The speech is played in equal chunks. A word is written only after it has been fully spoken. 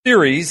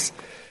series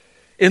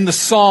in the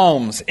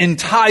Psalms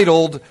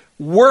entitled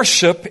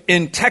Worship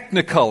in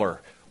Technicolor.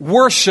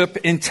 Worship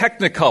in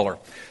Technicolor.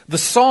 The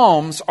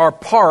Psalms are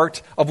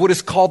part of what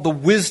is called the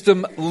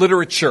wisdom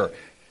literature.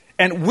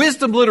 And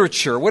wisdom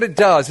literature, what it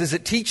does is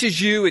it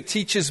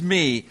teaches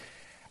me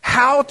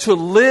how to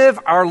live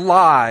our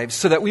lives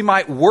so that we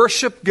might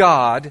worship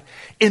God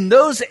in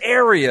those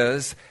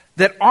areas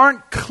that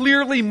aren't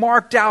clearly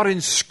marked out in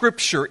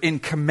Scripture, in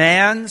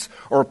commands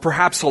or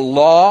perhaps a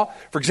law.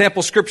 For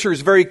example, Scripture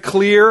is very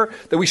clear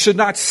that we should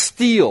not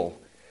steal.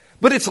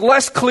 But it's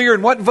less clear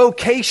in what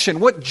vocation,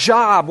 what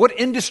job, what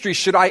industry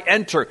should I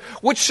enter?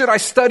 What should I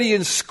study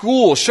in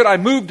school? Should I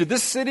move to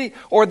this city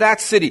or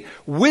that city?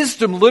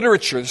 Wisdom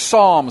literature, the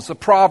Psalms, the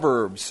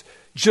Proverbs,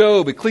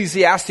 Job,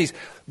 Ecclesiastes,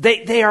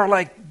 they are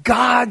like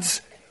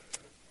God's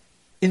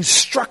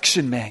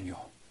instruction manual.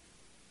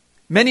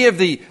 Many of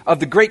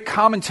the great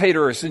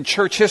commentators in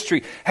church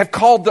history have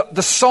called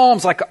the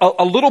Psalms like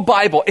a little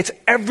Bible. It's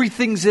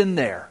everything's in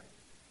there.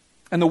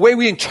 And the way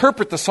we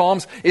interpret the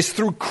Psalms is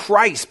through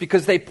Christ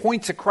because they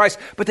point to Christ.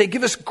 But they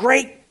give us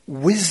great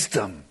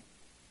wisdom.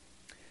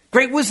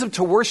 Great wisdom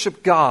to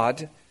worship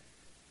God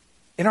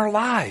in our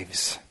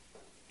lives,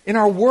 in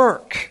our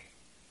work.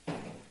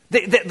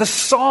 The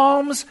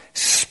Psalms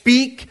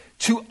speak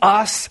to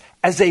us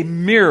as a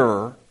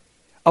mirror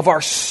of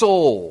our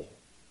soul,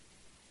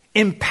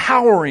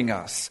 empowering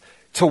us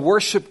to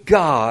worship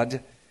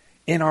God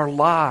in our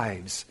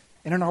lives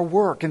and in our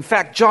work. In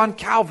fact, John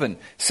Calvin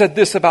said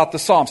this about the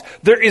Psalms: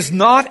 there is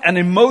not an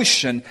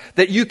emotion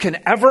that you can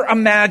ever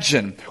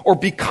imagine or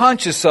be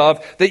conscious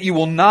of that you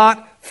will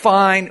not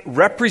find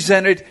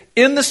represented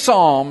in the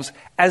Psalms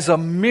as a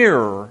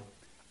mirror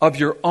of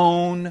your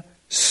own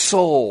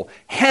soul.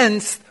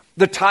 Hence,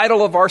 the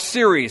title of our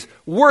series,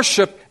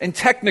 Worship in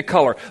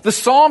Technicolor. The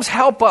Psalms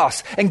help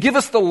us and give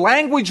us the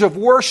language of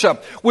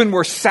worship when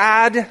we're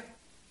sad,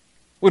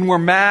 when we're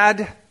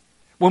mad,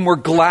 when we're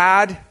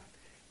glad,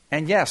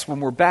 and yes, when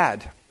we're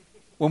bad,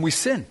 when we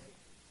sin.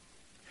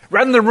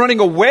 Rather than running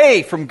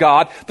away from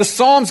God, the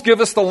Psalms give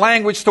us the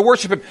language to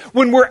worship Him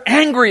when we're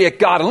angry at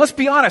God. And let's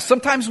be honest,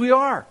 sometimes we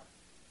are.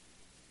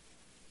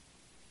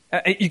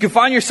 You can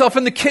find yourself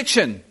in the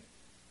kitchen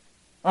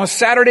on a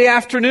Saturday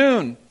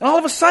afternoon, and all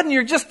of a sudden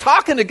you're just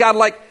talking to God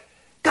like,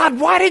 God,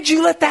 why did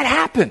you let that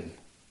happen?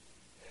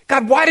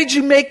 God, why did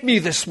you make me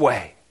this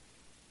way?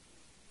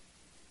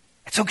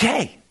 It's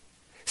okay.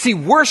 See,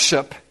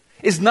 worship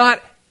is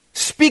not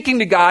speaking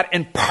to God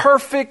in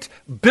perfect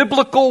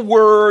biblical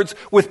words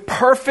with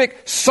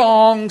perfect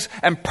songs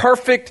and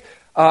perfect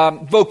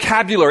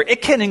vocabulary.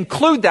 It can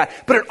include that,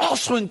 but it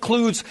also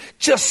includes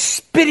just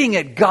spitting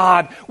at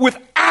God with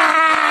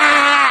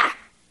ah!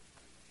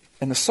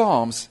 And the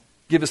Psalms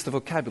give us the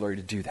vocabulary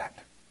to do that.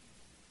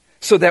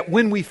 So that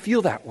when we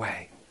feel that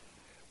way,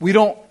 we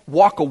don't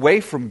walk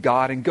away from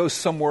God and go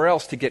somewhere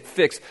else to get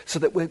fixed so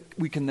that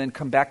we can then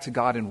come back to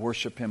God and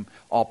worship Him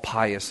all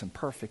pious and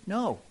perfect.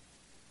 No,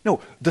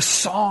 the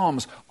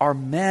Psalms are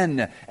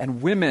men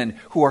and women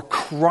who are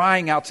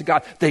crying out to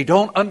God. They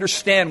don't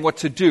understand what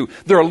to do.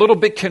 They're a little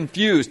bit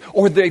confused,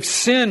 or they've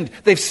sinned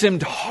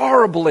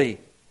horribly.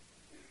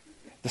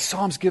 The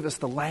Psalms give us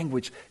the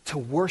language to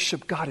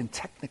worship God in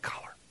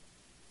Technicolor.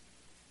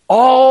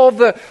 All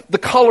the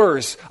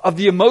colors of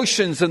the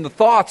emotions and the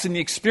thoughts and the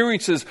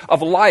experiences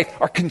of life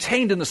are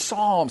contained in the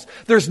Psalms.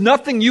 There's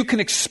nothing you can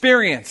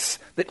experience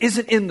that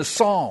isn't in the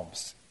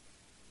Psalms.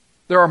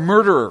 There are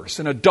murderers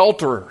and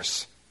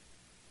adulterers.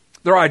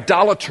 There are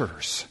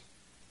idolaters.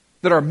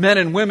 There are men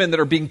and women that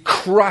are being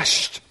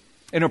crushed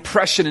in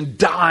oppression and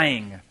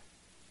dying.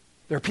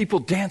 There are people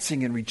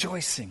dancing and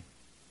rejoicing.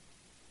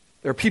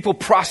 There are people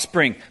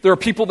prospering. There are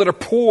people that are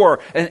poor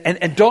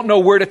and don't know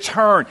where to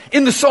turn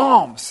in the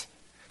Psalms.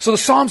 So the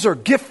Psalms are a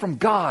gift from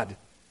God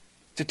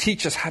to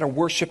teach us how to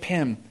worship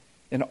Him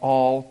in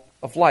all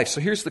of life. So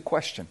here's the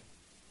question.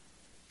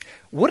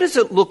 What does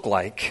it look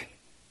like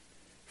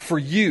for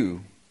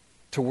you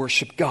to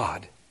worship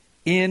God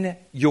in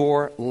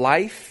your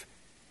life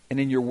and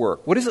in your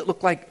work? What does it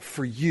look like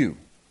for you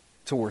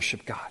to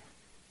worship God?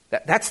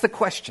 That's the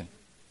question.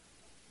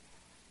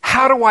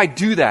 How do I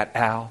do that,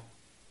 Al?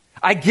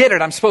 I get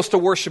it, I'm supposed to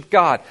worship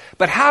God.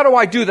 But how do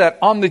I do that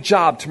on the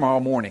job tomorrow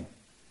morning?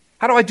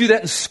 How do I do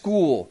that in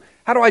school?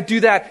 How do I do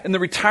that in the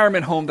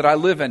retirement home that I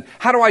live in?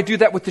 How do I do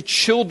that with the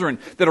children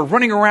that are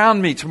running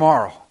around me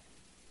tomorrow?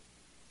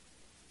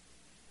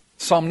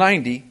 Psalm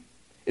 90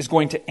 is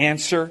going to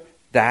answer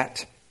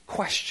that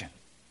question.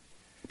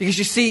 Because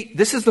you see,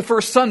 this is the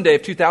first Sunday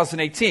of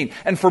 2018.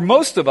 And for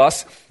most of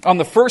us, on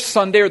the first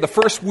Sunday or the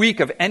first week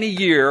of any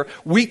year,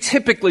 we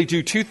typically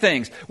do two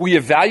things. We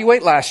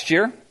evaluate last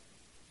year,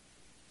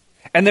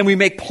 and then we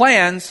make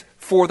plans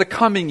for the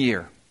coming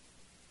year.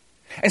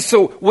 And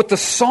so what the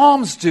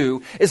Psalms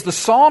do is the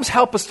Psalms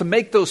help us to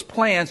make those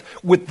plans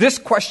with this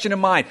question in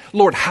mind.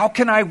 Lord, how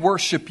can I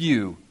worship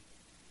you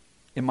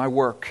in my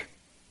work,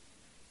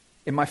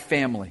 in my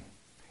family,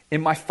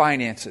 in my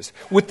finances,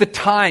 with the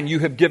time you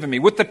have given me,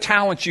 with the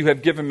talents you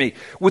have given me,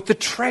 with the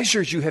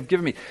treasures you have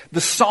given me. The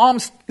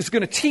Psalms is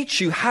going to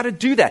teach you how to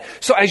do that.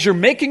 So as you're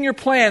making your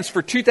plans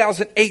for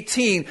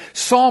 2018,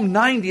 Psalm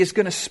 90 is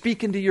going to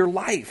speak into your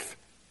life.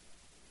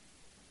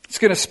 It's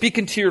going to speak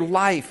into your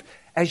life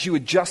as you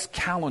adjust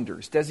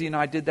calendars. Desi and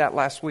I did that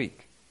last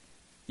week.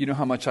 You know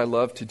how much I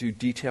love to do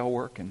detail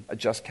work and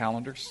adjust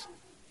calendars?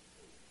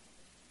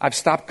 I've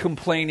stopped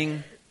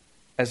complaining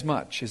as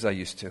much as I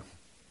used to.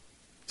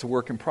 It's a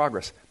work in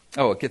progress.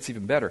 Oh, it gets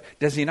even better.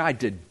 Desi and I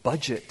did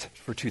budget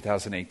for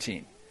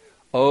 2018.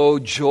 Oh,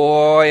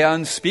 joy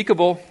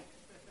unspeakable.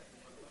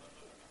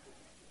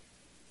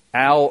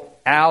 Al,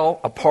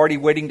 a party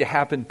waiting to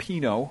happen,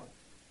 Pino,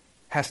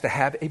 has to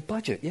have a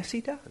budget. Yes,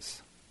 he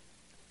does.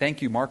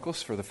 Thank you,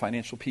 Marcos, for the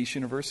Financial Peace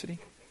University.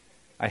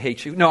 I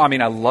hate you. No, I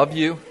mean, I love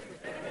you.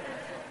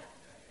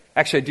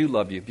 Actually, I do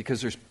love you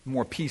because there's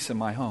more peace in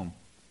my home.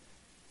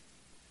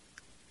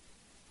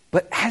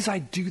 But as I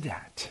do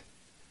that,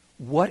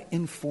 what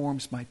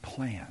informs my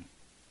plan?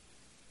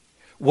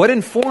 What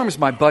informs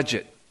my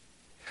budget?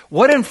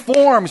 What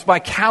informs my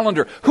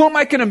calendar? Who am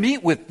I going to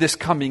meet with this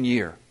coming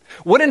year?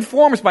 What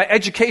informs my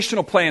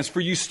educational plans for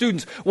you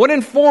students? What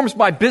informs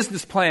my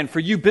business plan for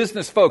you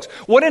business folks?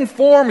 What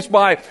informs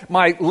my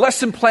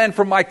lesson plan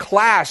for my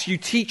class, you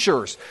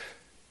teachers?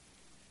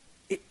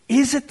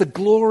 Is it the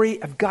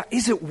glory of God?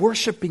 Is it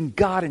worshiping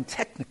God in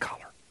Technicolor?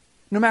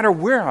 No matter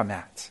where I'm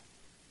at.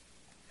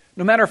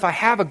 No matter if I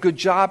have a good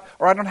job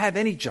or I don't have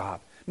any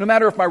job. No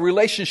matter if my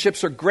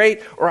relationships are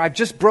great or I've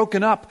just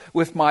broken up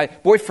with my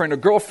boyfriend or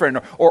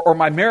girlfriend or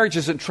my marriage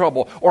is in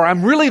trouble or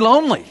I'm really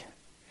lonely.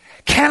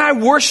 Can I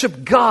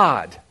worship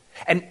God?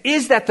 And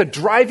is that the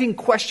driving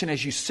question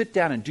as you sit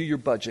down and do your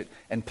budget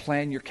and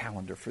plan your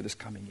calendar for this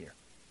coming year?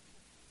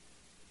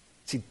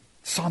 See,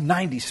 Psalm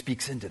 90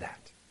 speaks into that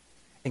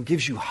and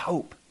gives you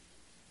hope.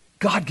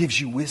 God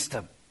gives you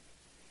wisdom.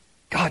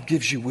 God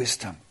gives you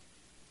wisdom.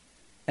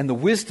 And the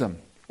wisdom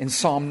in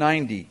Psalm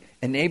 90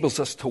 enables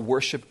us to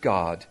worship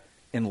God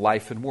in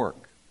life and work.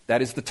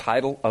 That is the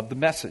title of the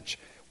message.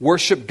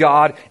 Worship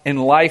God in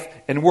life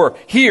and work.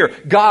 Here,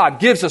 God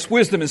gives us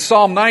wisdom in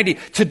Psalm 90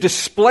 to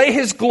display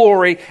His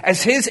glory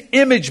as His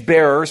image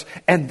bearers,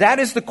 and that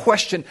is the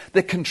question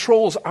that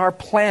controls our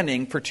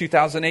planning for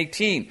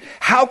 2018.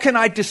 How can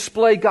I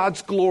display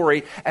God's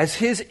glory as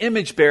His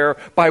image bearer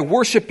by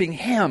worshiping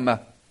Him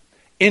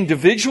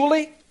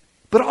individually,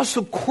 but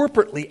also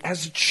corporately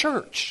as a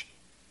church?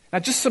 Now,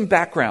 just some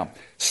background.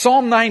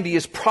 Psalm 90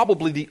 is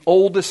probably the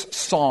oldest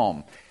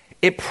psalm.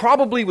 It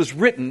probably was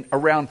written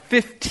around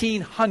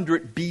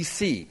 1500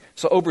 BC,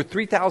 so over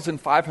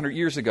 3,500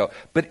 years ago.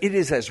 But it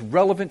is as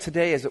relevant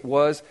today as it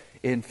was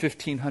in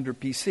 1500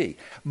 BC.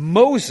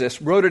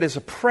 Moses wrote it as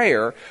a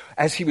prayer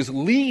as he was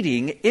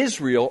leading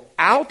Israel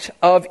out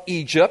of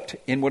Egypt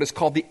in what is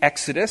called the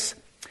Exodus,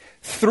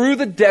 through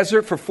the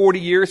desert for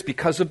 40 years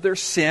because of their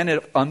sin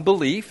and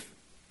unbelief.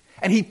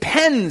 And he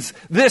pens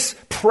this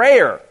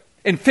prayer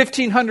in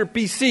 1500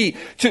 BC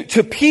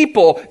to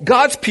people,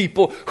 God's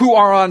people, who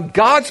are on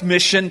God's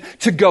mission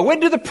to go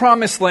into the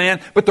promised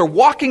land, but they're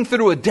walking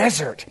through a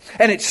desert.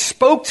 And it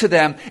spoke to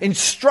them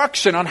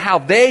instruction on how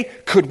they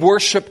could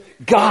worship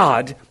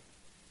God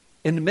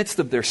in the midst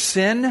of their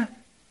sin,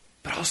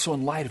 but also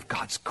in light of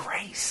God's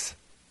grace.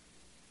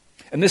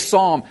 And this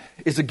psalm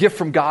is a gift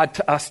from God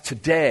to us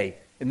today,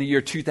 in the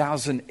year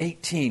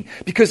 2018,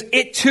 because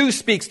it too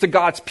speaks to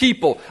God's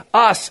people,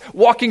 us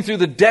walking through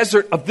the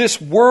desert of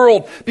this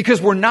world,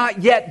 because we're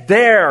not yet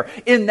there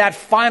in that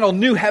final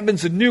new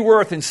heavens and new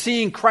earth and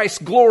seeing Christ's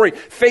glory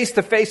face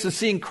to face and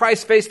seeing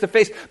Christ face to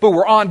face, but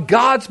we're on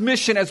God's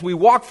mission as we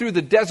walk through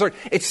the desert.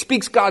 It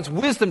speaks God's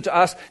wisdom to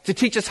us to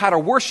teach us how to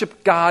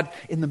worship God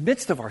in the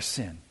midst of our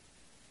sin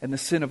and the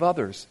sin of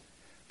others,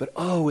 but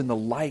in the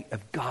light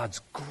of God's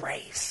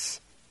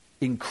grace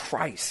in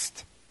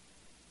Christ.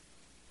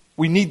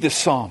 We need this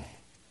psalm.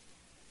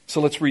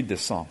 So let's read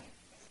this psalm.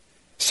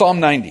 Psalm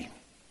 90.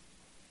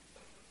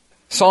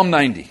 Psalm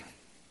 90.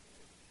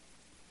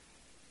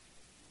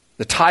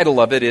 The title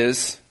of it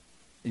is,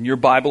 in your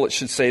Bible it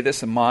should say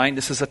this, in mine,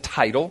 this is a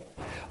title,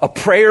 A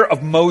Prayer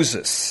of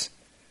Moses,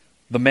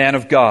 the Man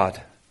of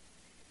God.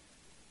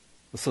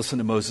 Let's listen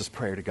to Moses'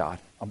 prayer to God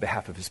on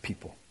behalf of his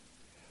people.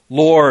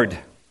 Lord,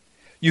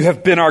 you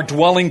have been our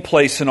dwelling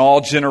place in all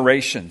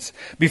generations.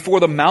 Before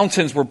the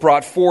mountains were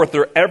brought forth,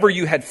 or ever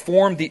you had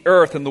formed the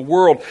earth and the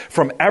world,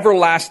 from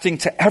everlasting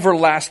to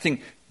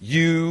everlasting,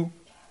 you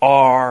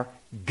are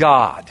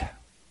God.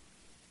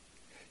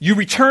 You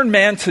return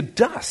man to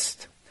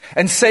dust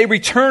and say,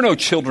 return, O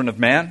children of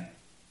man.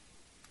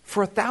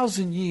 For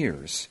 1,000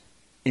 years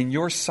in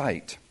your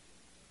sight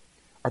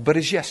are but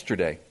as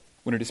yesterday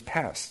when it is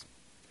past,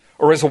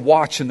 or as a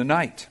watch in the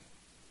night.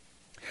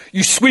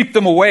 You sweep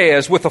them away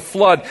as with a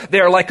flood.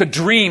 They are like a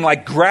dream,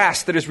 like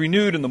grass that is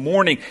renewed in the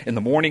morning. In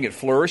the morning it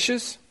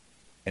flourishes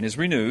and is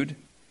renewed.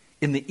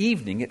 In the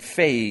evening it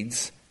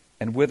fades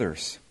and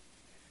withers.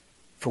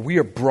 For we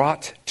are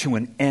brought to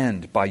an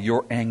end by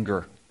your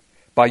anger.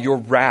 By your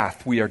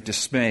wrath we are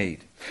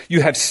dismayed.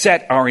 You have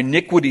set our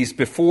iniquities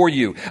before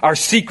you, our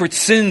secret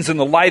sins in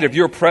the light of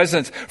your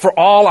presence. For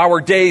all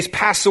our days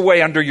pass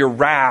away under your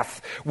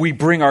wrath. We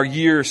bring our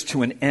years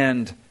to an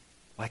end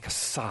like a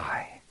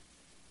sigh.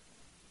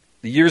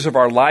 The years of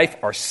our life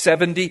are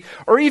 70,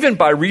 or even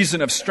by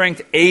reason of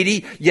strength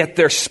 80, yet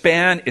their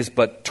span is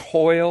but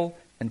toil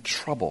and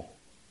trouble.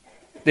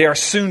 They are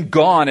soon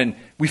gone and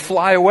we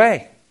fly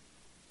away.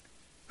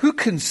 Who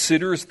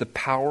considers the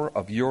power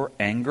of your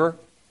anger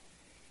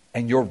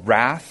and your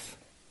wrath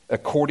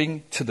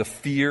according to the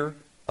fear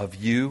of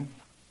you?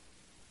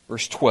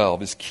 Verse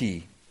 12 is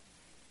key.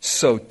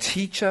 So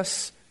teach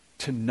us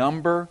to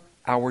number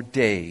our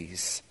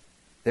days,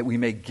 that we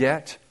may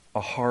get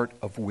a heart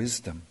of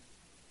wisdom.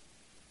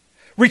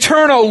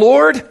 Return, O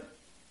Lord!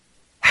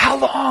 How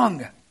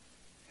long?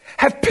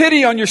 Have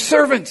pity on your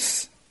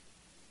servants.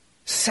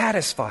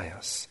 Satisfy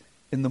us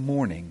in the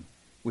morning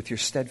with your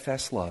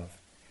steadfast love,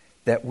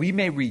 that we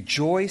may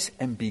rejoice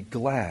and be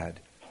glad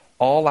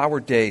all our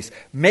days.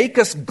 Make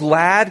us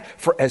glad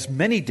for as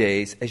many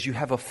days as you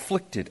have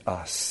afflicted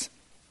us,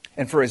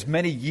 and for as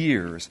many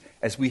years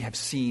as we have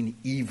seen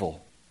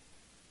evil.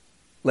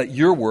 Let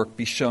your work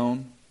be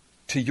shown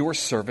to your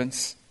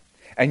servants,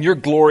 and your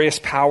glorious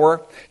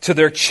power to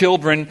their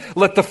children.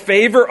 Let the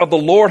favor of the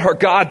Lord our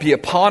God be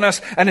upon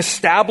us, and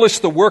establish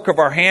the work of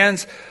our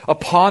hands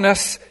upon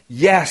us.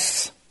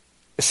 Yes,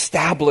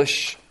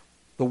 establish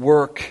the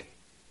work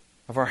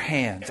of our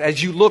hands.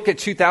 As you look at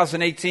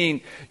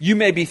 2018, you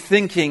may be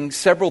thinking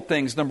several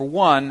things. Number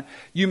one,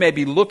 you may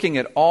be looking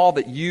at all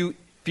that you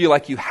feel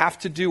like you have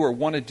to do or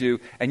want to do,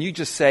 and you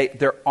just say,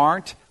 there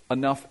aren't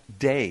enough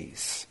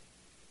days.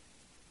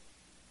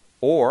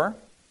 Or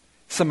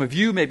some of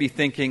you may be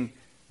thinking,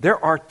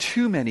 there are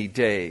too many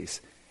days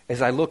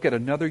as I look at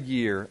another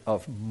year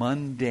of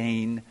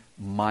mundane,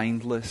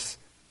 mindless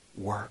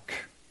work.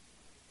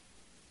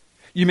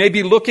 You may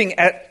be looking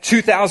at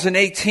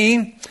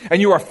 2018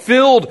 and you are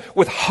filled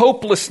with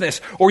hopelessness,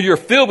 or you're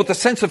filled with a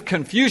sense of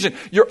confusion.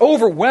 You're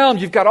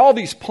overwhelmed. You've got all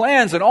these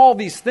plans and all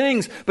these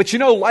things, but you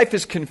know life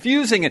is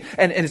confusing.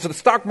 And is the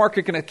stock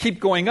market going to keep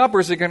going up,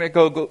 or is it going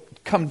to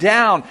come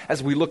down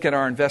as we look at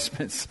our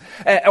investments?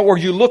 Or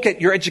you look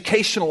at your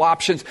educational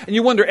options and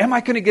you wonder, am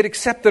I going to get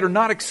accepted or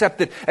not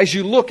accepted? As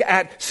you look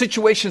at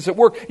situations at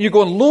work, you're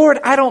going, Lord,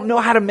 I don't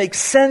know how to make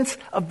sense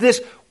of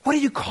this. What are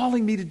you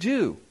calling me to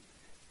do?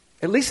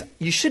 At least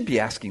you should be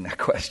asking that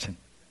question.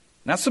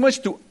 Not so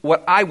much to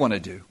what I want to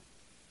do,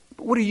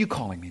 but what are you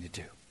calling me to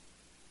do?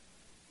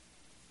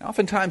 Now,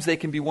 oftentimes they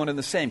can be one and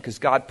the same, because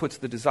God puts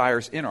the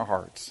desires in our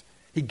hearts.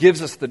 He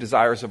gives us the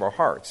desires of our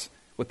hearts.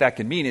 What that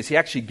can mean is He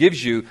actually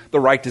gives you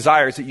the right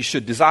desires that you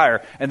should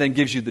desire, and then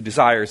gives you the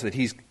desires that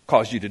He's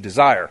caused you to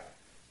desire.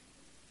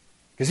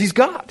 Because He's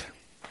God.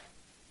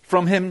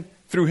 From Him,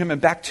 through Him,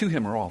 and back to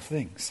Him are all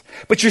things.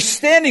 But you're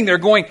standing there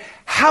going,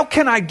 how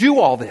can I do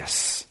all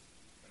this?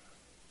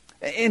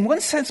 In one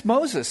sense,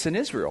 Moses and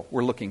Israel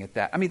were looking at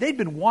that. I mean, they'd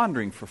been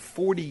wandering for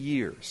 40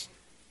 years.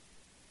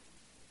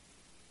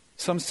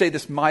 Some say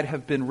this might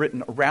have been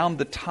written around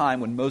the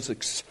time when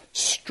Moses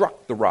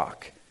struck the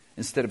rock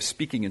instead of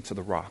speaking into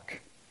the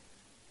rock.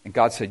 And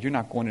God said, you're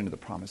not going into the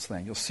promised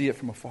land. You'll see it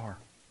from afar.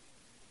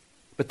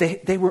 But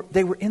they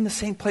were in the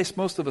same place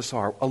most of us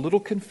are, a little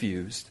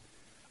confused,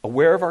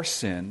 aware of our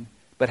sin,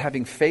 but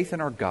having faith in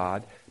our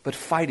God, but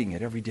fighting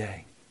it every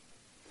day.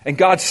 And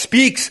God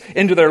speaks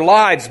into their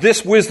lives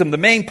this wisdom, the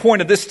main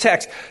point of this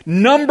text.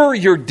 Number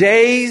your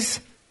days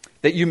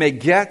that you may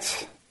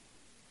get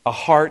a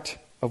heart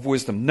of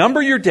wisdom.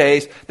 Number your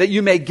days that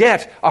you may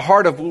get a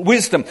heart of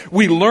wisdom.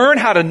 We learn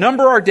how to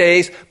number our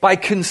days by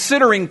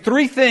considering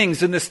three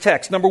things in this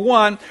text. Number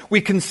one, we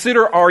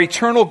consider our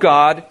eternal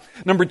God.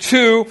 Number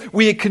two,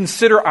 we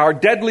consider our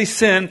deadly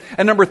sin.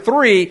 And number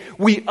three,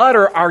 we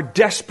utter our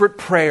desperate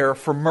prayer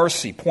for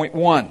mercy. Point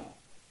one.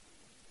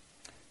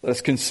 Let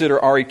us consider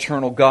our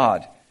eternal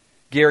God.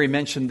 Gary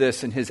mentioned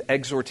this in his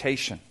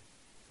exhortation.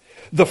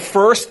 The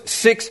first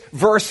 6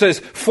 verses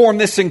form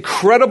this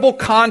incredible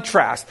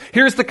contrast.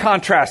 Here's the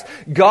contrast.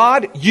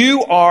 God,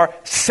 you are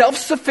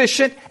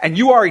self-sufficient and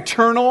you are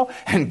eternal.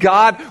 And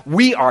God,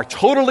 we are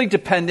totally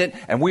dependent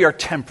and we are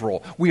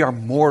temporal. We are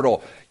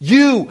mortal.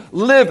 You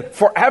live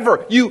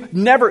forever. You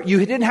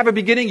didn't have a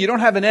beginning. You don't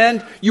have an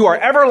end. You are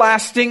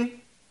everlasting.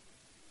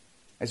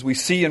 As we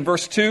see in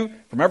verse 2,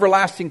 from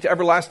everlasting to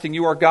everlasting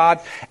you are God,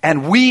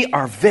 and we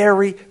are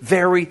very,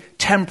 very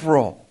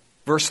temporal.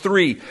 Verse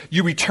 3,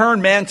 you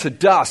return man to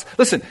dust.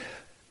 Listen,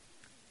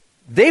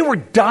 they were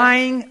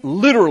dying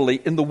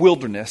literally in the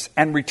wilderness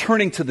and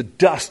returning to the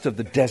dust of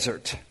the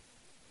desert.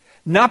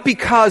 Not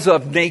because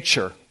of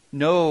nature,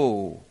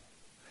 no.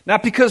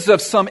 Not because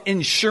of some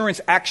insurance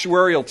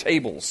actuarial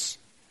tables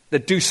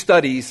that do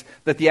studies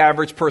that the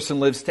average person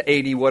lives to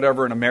 80,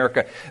 whatever in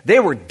America. They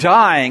were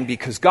dying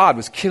because God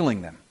was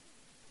killing them.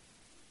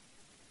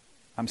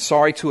 I'm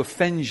sorry to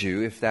offend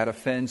you if that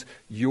offends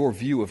your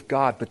view of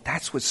God, but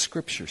that's what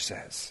Scripture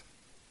says.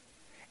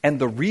 And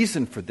the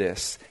reason for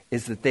this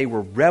is that they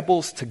were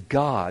rebels to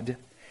God,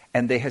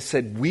 and they had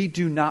said, we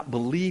do not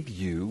believe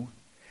you,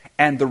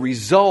 And the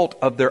result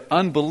of their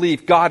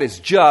unbelief, God is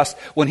just.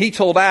 When he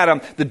told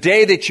Adam, the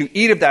day that you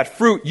eat of that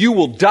fruit, you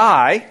will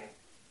die.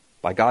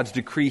 By God's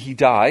decree, he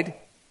died.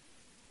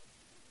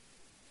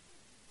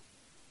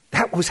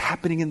 That was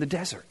happening in the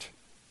desert.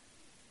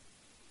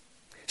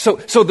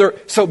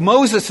 So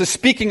Moses is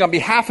speaking on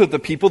behalf of the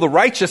people, the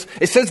righteous.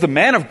 It says the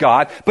man of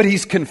God, but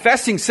he's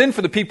confessing sin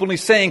for the people. And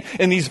he's saying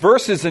in these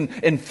verses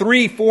in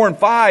 3, 4, and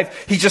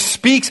 5, he just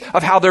speaks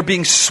of how they're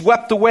being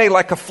swept away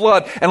like a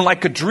flood and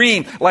like a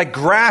dream, like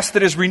grass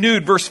that is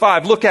renewed. Verse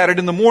 5, look at it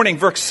in the morning.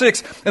 Verse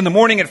 6, in the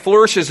morning it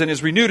flourishes and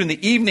is renewed. In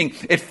the evening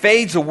it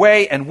fades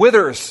away and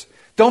withers.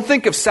 Don't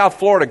think of South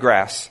Florida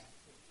grass.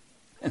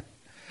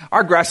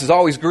 Our grass is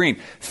always green.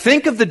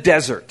 Think of the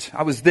desert.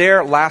 I was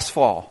there last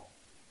fall.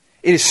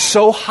 It is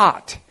so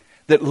hot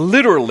that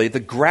literally the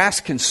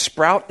grass can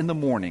sprout in the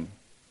morning.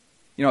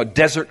 You know, a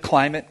desert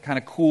climate, kind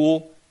of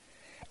cool.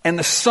 And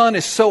the sun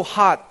is so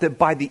hot that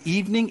by the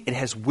evening it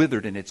has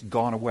withered and it's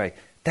gone away.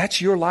 That's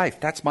your life.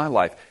 That's my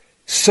life,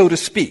 so to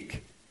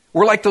speak.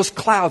 We're like those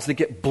clouds that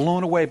get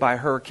blown away by a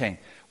hurricane.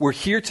 We're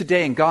here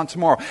today and gone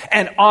tomorrow.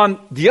 And on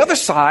the other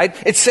side,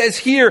 it says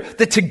here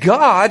that to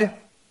God,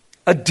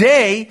 a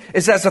day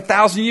is as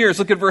 1,000 years.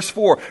 Look at verse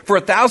 4. For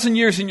 1,000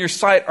 years in your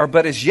sight are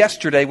but as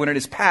yesterday when it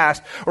is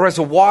past, or as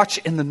a watch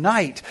in the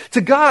night.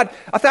 To God,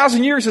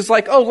 1,000 years is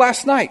like, oh,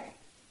 last night.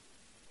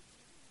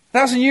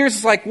 1,000 years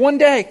is like one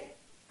day.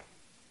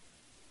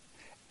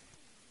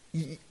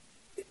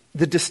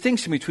 The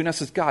distinction between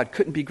us as God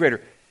couldn't be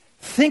greater.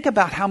 Think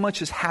about how much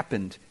has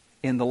happened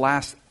in the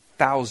last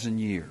 1,000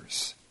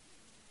 years.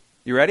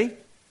 You ready?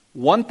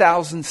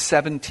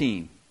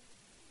 1017.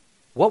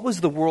 What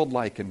was the world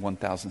like in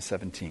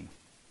 1017?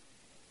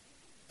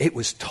 It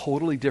was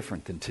totally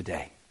different than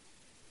today.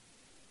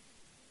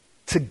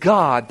 To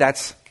God,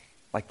 that's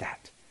like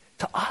that.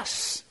 To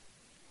us,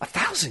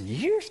 1,000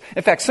 years?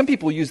 In fact, some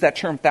people use that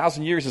term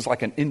 1,000 years as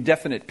like an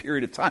indefinite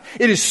period of time.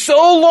 It is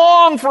so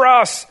long for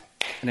us.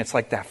 And it's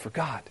like that for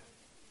God.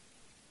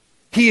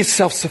 He is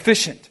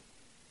self-sufficient.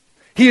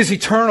 He is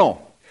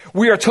eternal.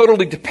 We are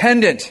totally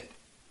dependent.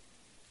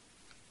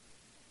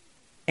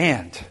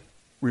 And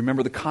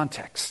remember the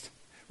context.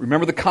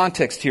 Remember the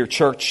context here,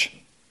 church.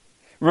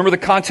 Remember the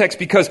context,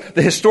 because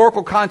the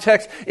historical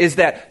context is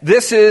that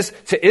this is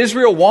to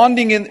Israel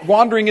wandering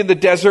in the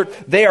desert.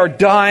 They are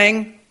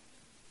dying.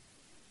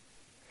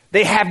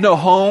 They have no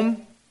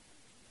home.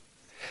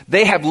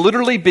 They have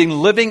literally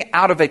been living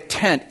out of a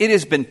tent. It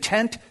has been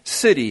tent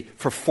city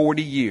for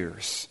 40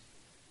 years.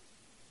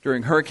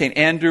 During Hurricane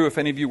Andrew, if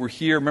any of you were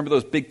here, remember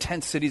those big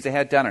tent cities they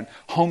had down in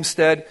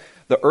Homestead?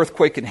 The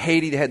earthquake in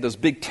Haiti, they had those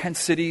big tent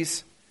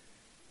cities.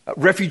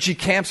 Refugee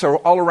camps are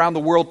all around the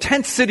world.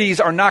 Tent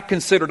cities are not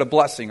considered a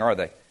blessing, are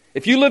they?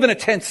 If you live in a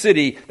tent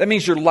city, that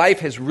means your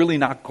life has really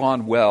not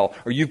gone well,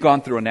 or you've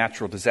gone through a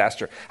natural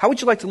disaster. How would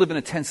you like to live in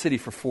a tent city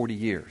for 40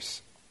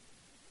 years?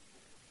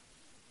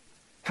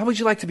 How would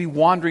you like to be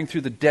wandering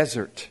through the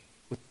desert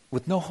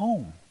with no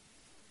home?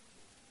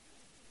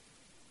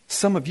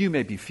 Some of you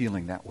may be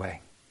feeling that way.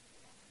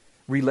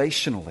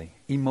 Relationally,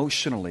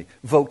 emotionally,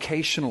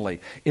 vocationally,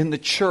 in the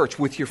church,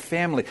 with your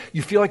family.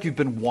 You feel like you've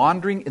been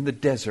wandering in the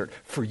desert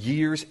for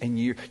years and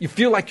years. You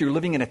feel like you're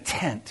living in a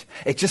tent.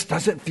 It just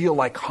doesn't feel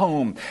like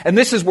home. And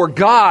this is where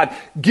God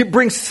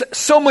brings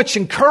so much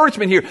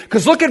encouragement here.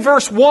 Because look at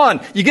verse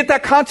 1. You get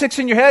that context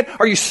in your head?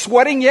 Are you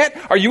sweating yet?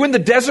 Are you in the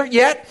desert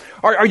yet?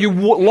 Are you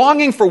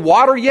longing for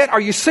water yet?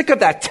 Are you sick of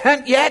that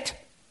tent yet?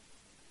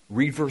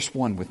 Read verse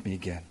 1 with me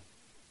again.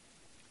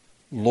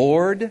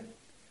 Lord,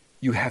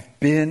 you have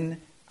been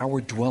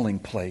our dwelling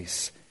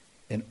place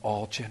in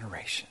all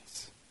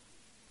generations.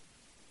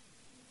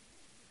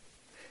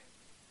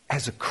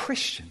 As a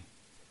Christian,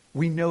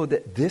 we know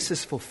that this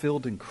is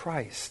fulfilled in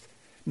Christ.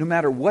 No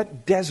matter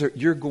what desert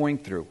you're going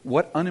through,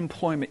 what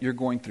unemployment you're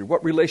going through,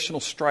 what relational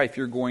strife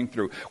you're going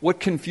through, what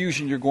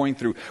confusion you're going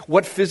through,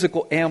 what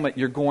physical ailment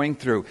you're going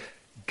through,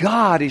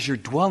 God is your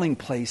dwelling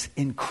place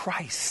in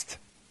Christ.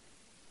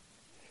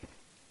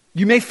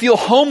 You may feel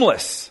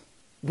homeless,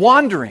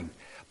 wandering,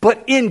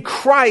 but in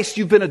Christ,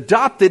 you've been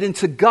adopted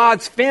into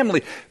God's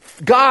family.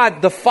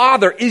 God, the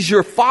Father, is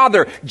your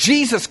Father.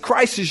 Jesus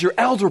Christ is your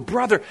elder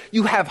brother.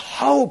 You have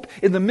hope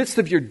in the midst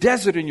of your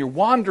desert and your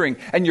wandering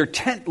and your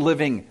tent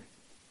living.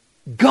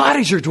 God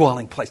is your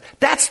dwelling place.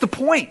 That's the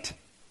point.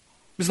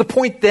 It was the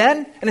point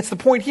then, and it's the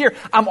point here.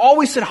 I'm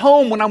always at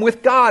home when I'm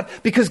with God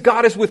because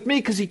God is with me,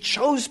 because He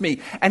chose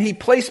me and He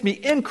placed me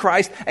in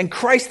Christ, and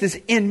Christ is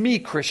in me,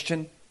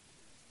 Christian,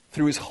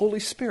 through His Holy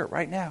Spirit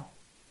right now.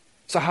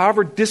 So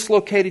however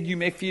dislocated you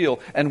may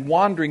feel, and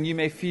wandering you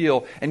may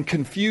feel, and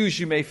confused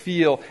you may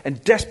feel,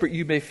 and desperate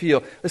you may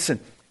feel, listen,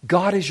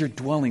 God is your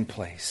dwelling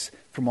place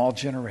from all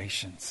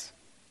generations.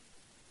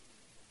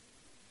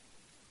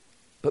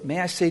 But may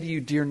I say to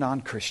you, dear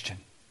non-Christian,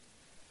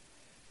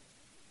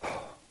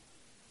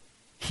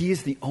 He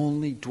is the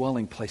only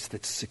dwelling place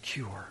that's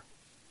secure.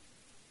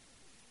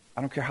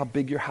 I don't care how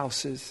big your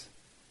house is,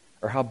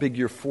 or how big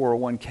your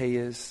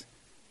 401k is.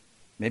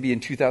 Maybe in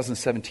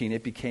 2017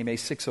 it became a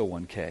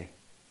 601k.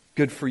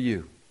 Good for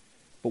you.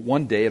 But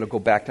one day it'll go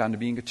back down to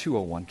being a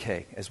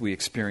 201k, as we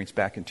experienced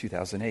back in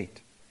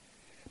 2008.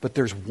 But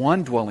there's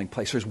one dwelling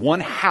place. There's one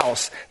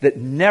house that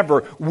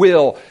never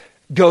will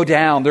go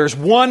down. There's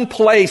one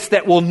place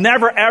that will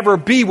never, ever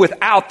be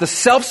without the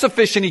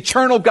self-sufficient,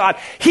 eternal God.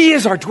 He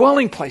is our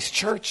dwelling place,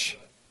 church.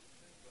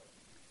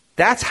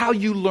 That's how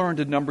you learn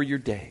to number your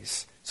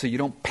days, so you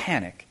don't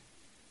panic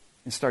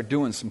and start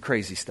doing some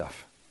crazy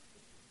stuff.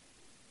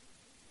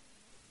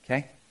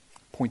 Okay?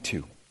 Point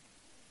 2.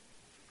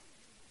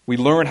 We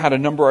learn how to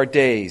number our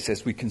days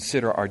as we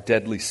consider our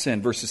deadly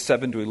sin. Verses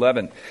 7 to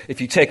 11.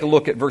 If you take a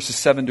look at verses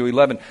 7 to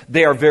 11,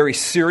 they are very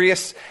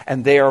serious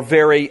and they are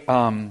very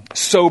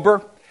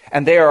sober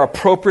and they are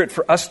appropriate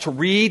for us to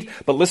read.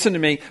 But listen to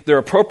me, they're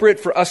appropriate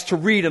for us to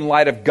read in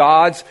light of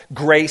God's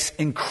grace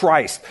in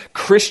Christ.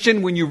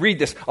 Christian, when you read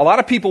this, a lot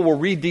of people will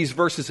read these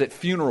verses at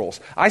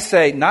funerals. I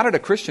say, not at a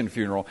Christian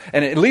funeral.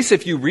 And at least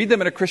if you read them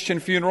at a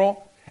Christian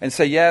funeral, and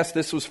say, yes,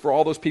 this was for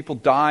all those people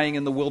dying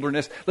in the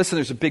wilderness. Listen,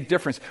 there's a big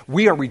difference.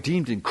 We are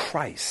redeemed in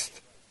Christ.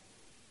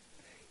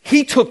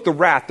 He took the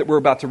wrath that we're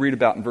about to read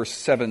about in verses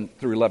 7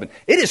 through 11.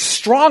 It is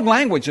strong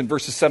language in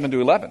verses 7 to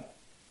 11.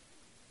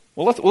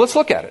 Well, let's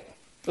look at it.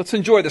 Let's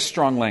enjoy the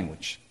strong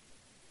language.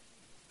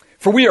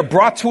 For we are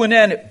brought to an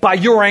end by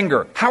your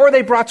anger. How are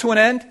they brought to an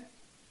end?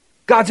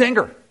 God's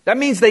anger. That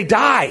means they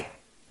die.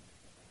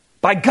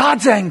 By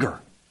God's anger.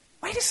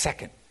 Wait a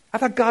second. I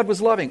thought God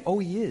was loving. Oh,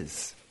 He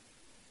is.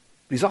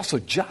 He's also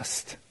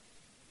just.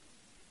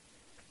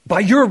 By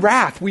your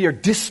wrath, we are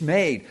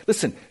dismayed.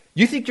 Listen,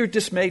 you think you're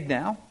dismayed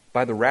now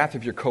by the wrath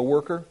of your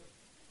coworker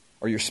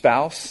or your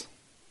spouse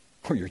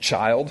or your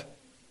child?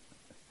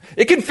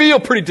 It can feel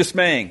pretty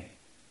dismaying.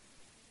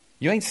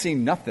 You ain't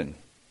seen nothing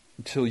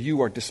until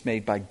you are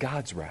dismayed by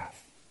God's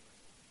wrath.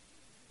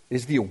 It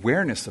is the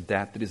awareness of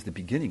that is the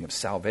beginning of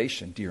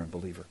salvation, dear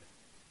unbeliever.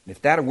 And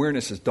if that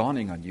awareness is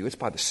dawning on you, it's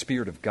by the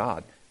Spirit of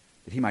God,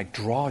 that He might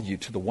draw you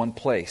to the one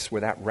place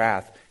where that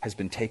wrath has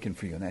been taken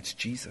for you, and that's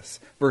Jesus.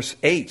 Verse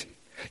 8,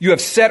 you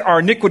have set our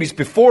iniquities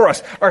before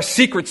us, our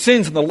secret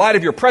sins in the light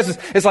of your presence.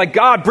 It's like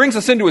God brings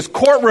us into His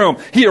courtroom.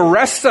 He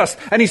arrests us,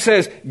 and He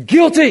says,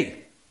 guilty.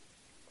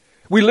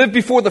 We live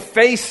before the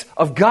face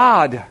of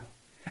God.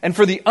 And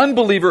for the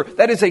unbeliever,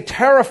 that is a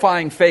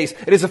terrifying face.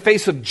 It is a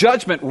face of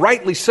judgment,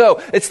 rightly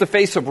so. It's the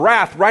face of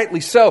wrath,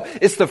 rightly so.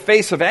 It's the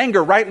face of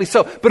anger, rightly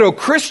so. But, oh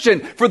Christian,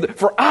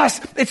 for us,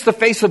 it's the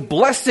face of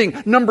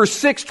blessing. Numbers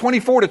 6,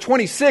 24 to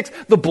 26,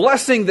 the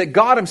blessing that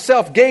God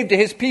Himself gave to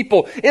His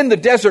people in the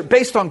desert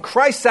based on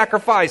Christ's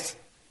sacrifice.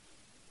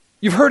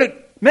 You've heard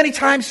it many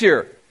times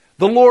here.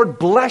 The Lord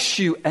bless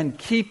you and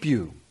keep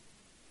you.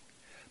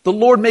 The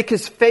Lord make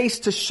His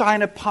face to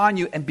shine upon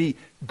you and be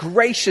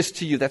gracious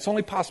to you. That's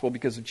only possible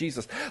because of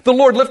Jesus. The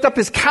Lord lift up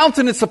His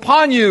countenance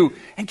upon you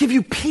and give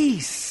you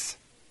peace.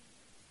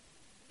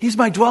 He's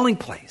my dwelling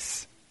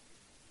place.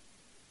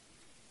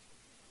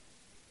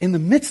 In the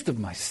midst of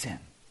my sin,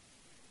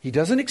 He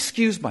doesn't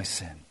excuse my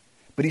sin,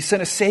 but He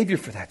sent a Savior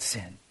for that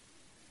sin.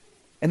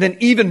 And then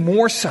even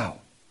more so,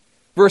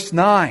 verse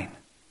 9,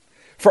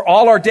 for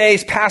all our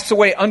days pass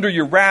away under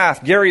your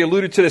wrath. Gary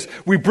alluded to this.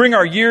 We bring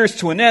our years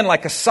to an end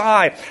like a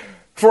sigh.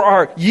 For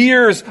our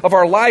years of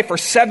our life are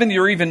 70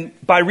 or even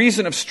by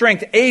reason of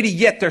strength 80,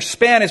 yet their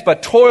span is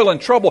but toil and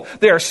trouble.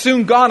 They are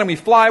soon gone and we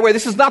fly away.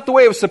 This is not the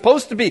way it was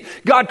supposed to be.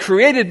 God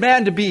created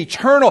man to be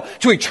eternal,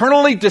 to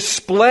eternally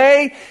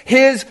display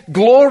His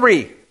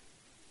glory.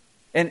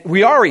 And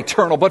we are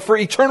eternal, but for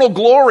eternal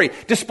glory,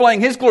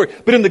 displaying His glory.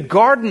 But in the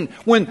garden,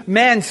 when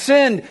man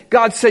sinned,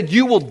 God said,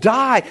 you will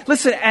die.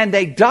 Listen, and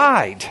they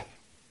died.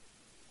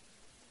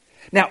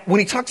 Now, when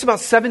He talks about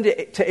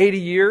 70 to 80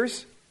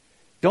 years,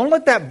 don't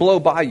let that blow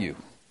by you.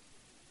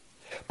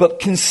 But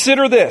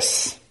consider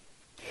this.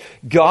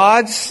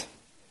 God's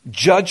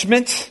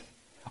judgment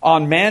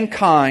on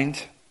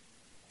mankind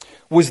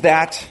was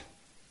that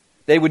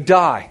they would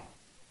die.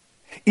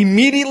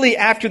 Immediately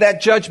after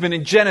that judgment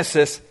in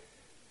Genesis,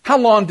 how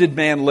long did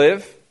man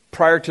live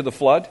prior to the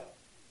flood?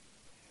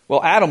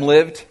 Well, Adam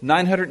lived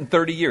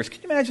 930 years.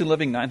 Can you imagine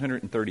living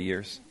 930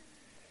 years?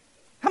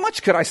 How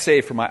much could I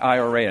save for my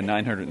IRA in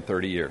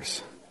 930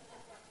 years?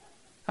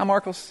 Huh,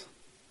 Marcos?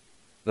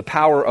 The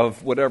power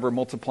of whatever,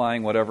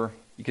 multiplying whatever.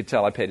 You could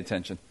tell I paid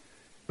attention.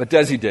 But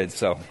Desi did,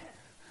 so.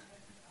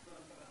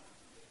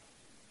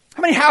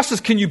 How many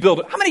houses can you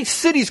build? How many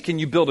cities can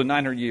you build in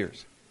 900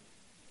 years?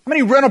 How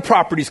many rental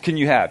properties can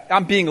you have?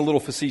 I'm being a little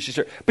facetious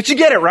here. But you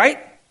get it, right?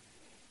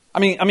 I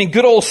mean,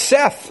 good old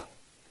Seth.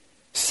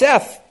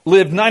 Seth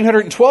lived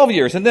 912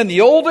 years. And then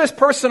the oldest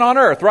person on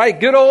earth, right?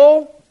 Good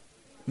old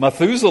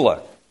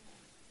Methuselah.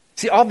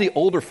 See, all the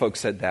older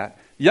folks said that.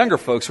 Younger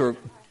folks who are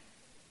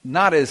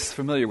not as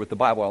familiar with the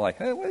Bible are like,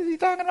 hey, what is he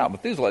talking about?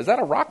 Methuselah, is that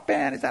a rock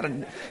band? Is that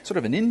a sort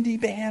of an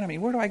indie band? I mean,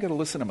 where do I go to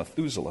listen to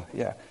Methuselah?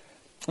 Yeah.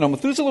 No,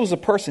 Methuselah was a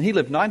person. He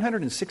lived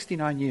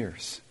 969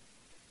 years.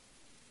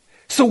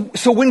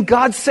 So when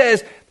God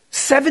says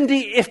 70,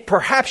 if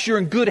perhaps you're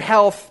in good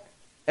health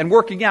and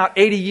working out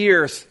 80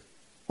 years,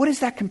 what is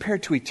that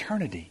compared to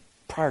eternity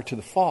prior to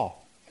the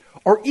fall?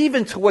 Or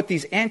even to what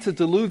these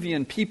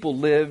antediluvian people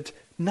lived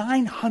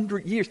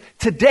 900 years.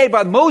 Today,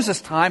 by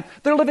Moses' time,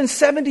 they're living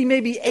 70,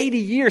 maybe 80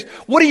 years.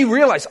 What do you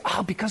realize?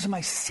 Oh, because of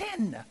my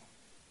sin.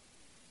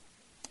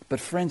 But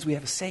friends, we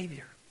have a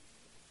Savior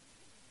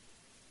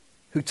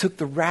who took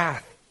the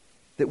wrath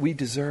that we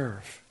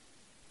deserve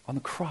on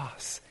the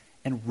cross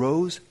and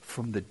rose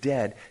from the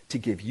dead to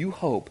give you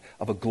hope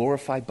of a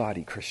glorified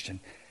body, Christian,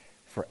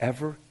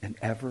 forever and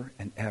ever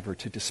and ever,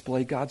 to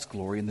display God's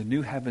glory in the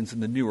new heavens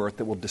and the new earth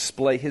that will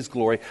display His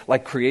glory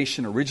like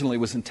creation originally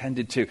was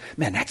intended to.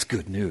 Man, that's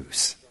good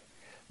news.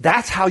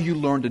 That's how you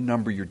learn to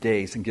number your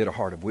days and get a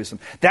heart of wisdom.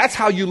 That's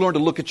how you learn to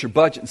look at your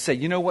budget and say,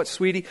 you know what,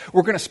 sweetie,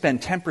 we're going to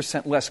spend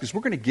 10% less because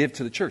we're going to give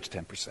to the church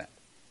 10%.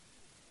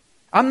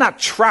 I'm not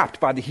trapped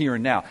by the here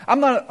and now. I'm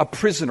not a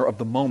prisoner of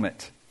the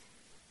moment.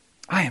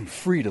 I am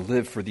free to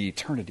live for the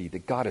eternity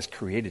that God has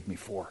created me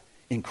for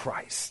in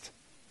Christ.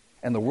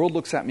 And the world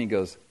looks at me and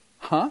goes,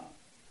 huh?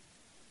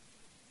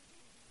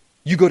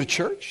 You go to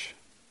church?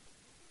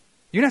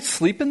 You're not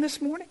sleeping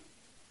this morning?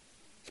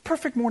 It's a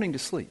perfect morning to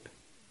sleep.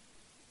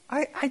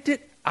 I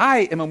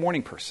am a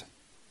morning person.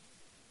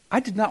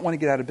 I did not want to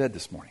get out of bed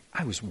this morning.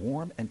 I was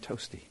warm and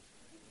toasty.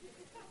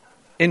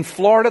 In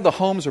Florida, the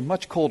homes are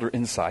much colder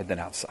inside than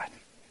outside.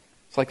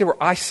 It's like there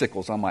were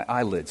icicles on my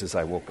eyelids as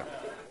I woke up.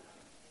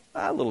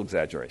 A little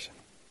exaggeration.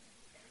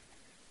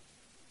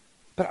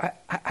 But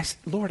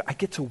Lord, I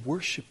get to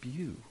worship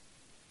you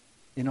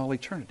in all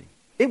eternity.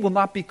 It will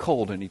not be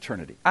cold in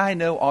eternity. I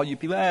know all you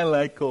people, I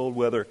like cold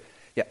weather.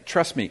 Yeah,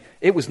 trust me,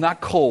 it was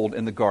not cold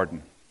in the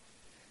garden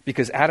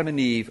because Adam and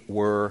Eve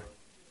were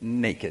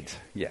naked.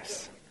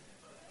 Yes.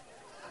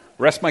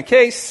 Rest my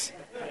case.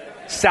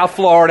 South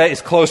Florida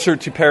is closer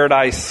to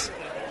paradise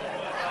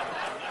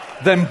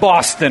than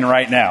Boston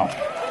right now.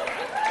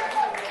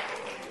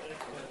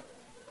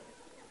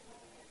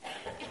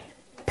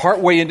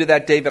 Partway into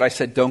that, David, I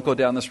said, don't go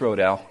down this road,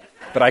 Al.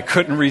 But I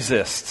couldn't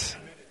resist.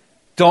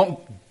 Don't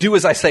do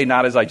as I say,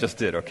 not as I just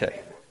did,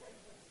 okay?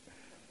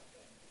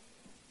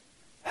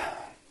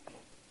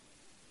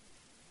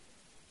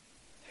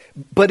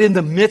 But in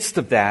the midst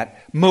of that,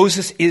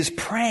 Moses is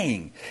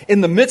praying.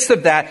 In the midst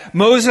of that,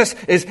 Moses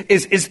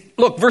is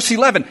look, verse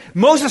 11.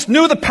 Moses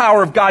knew the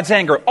power of God's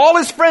anger. All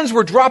his friends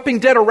were dropping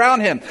dead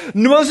around him.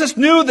 Moses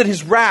knew that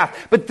his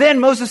wrath. But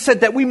then Moses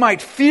said that we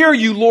might fear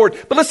you, Lord.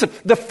 But listen,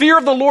 the fear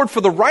of the Lord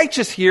for the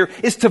righteous here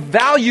is to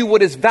value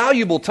what is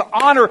valuable, to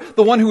honor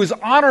the one who is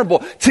honorable,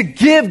 to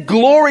give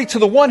glory to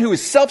the one who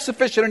is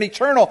self-sufficient and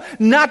eternal,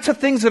 not to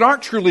things that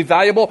aren't truly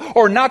valuable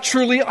or not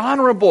truly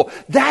honorable.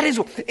 That is,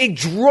 it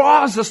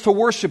draws us to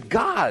worship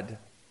God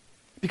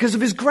because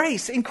of His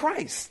grace in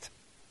Christ.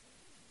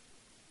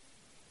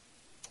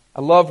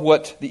 I love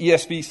what the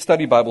ESV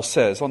Study Bible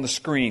says on the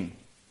screen.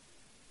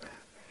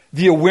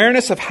 The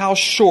awareness of how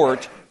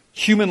short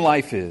human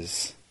life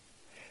is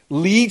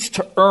leads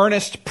to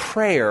earnest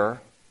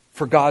prayer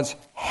for God's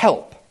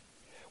help,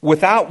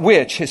 without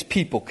which His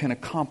people can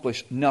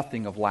accomplish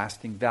nothing of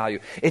lasting value.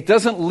 It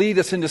doesn't lead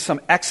us into some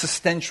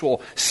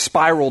existential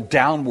spiral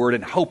downward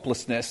and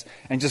hopelessness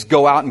and just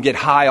go out and get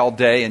high all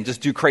day and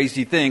just do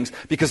crazy things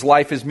because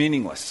life is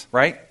meaningless,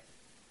 right?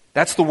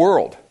 That's the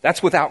world.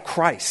 That's without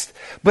Christ.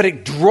 But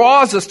it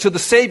draws us to the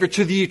Savior,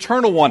 to the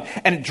Eternal One,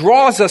 and it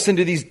draws us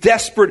into these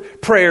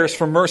desperate prayers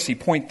for mercy.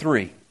 Point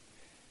 3.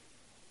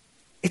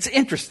 It's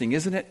interesting,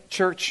 isn't it,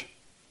 church?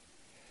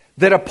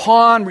 That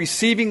upon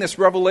receiving this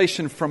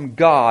revelation from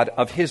God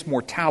of His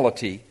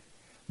mortality,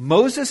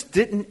 Moses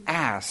didn't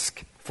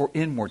ask for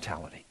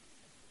immortality.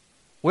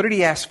 What did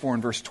he ask for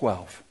in verse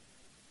 12?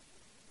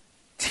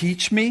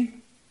 Teach me,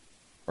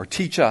 or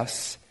teach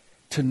us,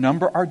 to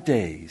number our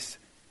days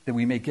that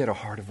we may get a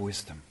heart of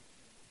wisdom.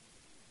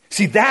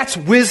 See, that's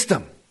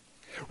wisdom.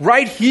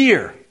 Right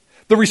here.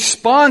 The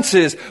response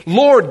is,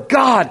 Lord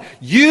God,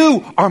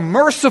 you are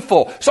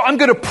merciful. So I'm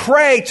going to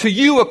pray to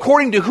you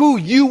according to who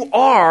you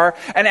are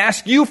and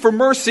ask you for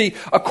mercy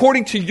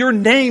according to your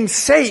name's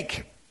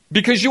sake,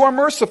 because you are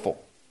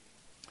merciful.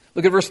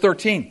 Look at verse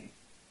 13.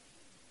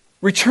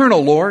 Return, O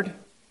Lord.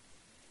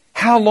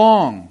 How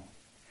long?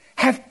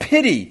 Have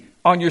pity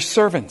on your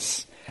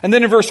servants. And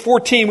then in verse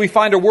 14, we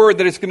find a word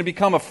that is going to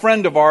become a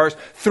friend of ours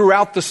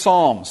throughout the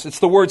Psalms. It's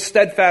the word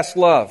steadfast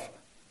love.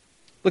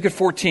 Look at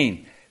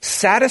 14.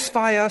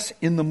 Satisfy us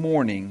in the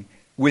morning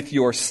with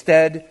your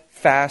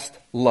steadfast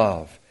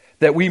love,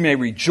 that we may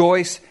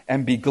rejoice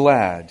and be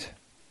glad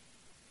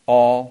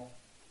all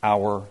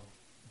our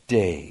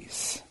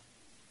days.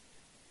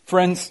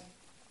 Friends,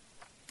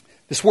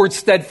 this word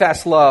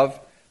steadfast love,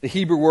 the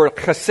Hebrew word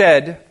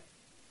chesed,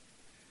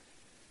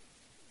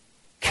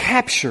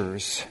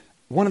 captures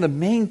one of the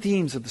main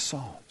themes of the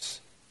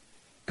Psalms.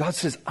 God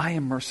says, I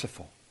am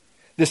merciful.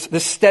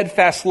 This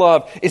steadfast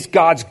love is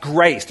God's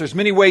grace. There's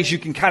many ways you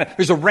can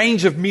there's a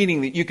range of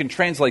meaning that you can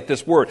translate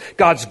this word.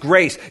 God's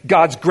grace,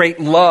 God's great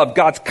love,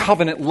 God's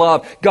covenant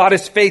love. God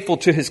is faithful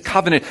to His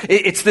covenant.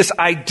 It's this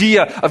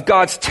idea of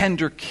God's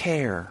tender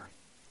care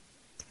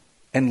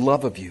and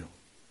love of you.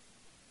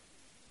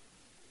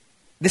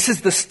 This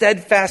is the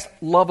steadfast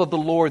love of the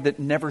Lord that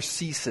never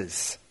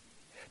ceases,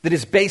 that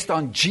is based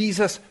on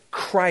Jesus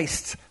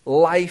Christ's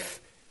life,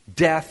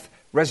 death,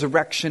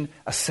 resurrection,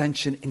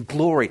 ascension, and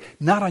glory,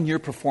 not on your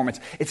performance.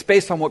 It's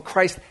based on what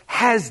Christ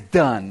has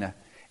done,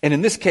 and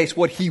in this case,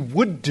 what he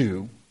would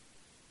do,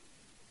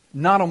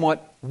 not on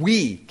what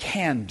we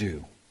can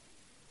do.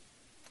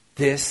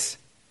 This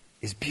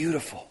is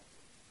beautiful.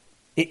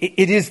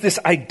 It is this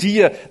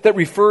idea that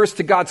refers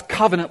to God's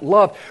covenant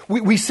love.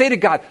 We say to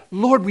God,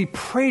 Lord, we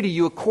pray to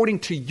you according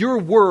to your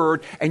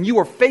word, and you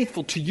are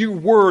faithful to your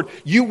word.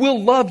 You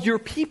will love your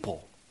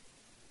people.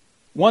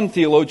 One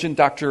theologian,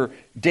 Dr.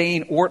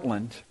 Dane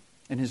Ortland,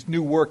 in his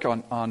new work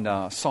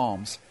on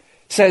Psalms,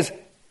 says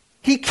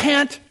he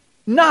can't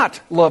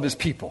not love his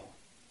people.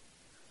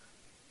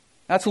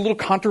 That's a little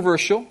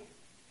controversial,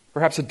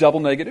 perhaps a double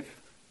negative.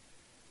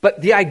 But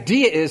the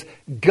idea is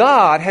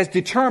God has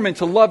determined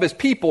to love his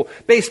people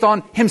based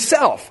on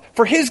himself,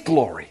 for his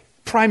glory,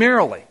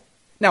 primarily.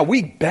 Now,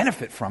 we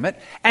benefit from it,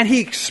 and he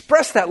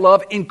expressed that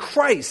love in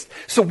Christ.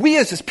 So we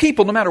as his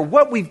people, no matter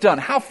what we've done,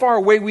 how far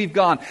away we've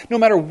gone, no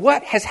matter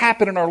what has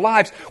happened in our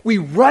lives, we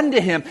run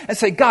to him and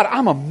say, God,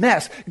 I'm a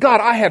mess.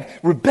 God, I have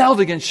rebelled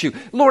against you.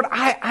 Lord,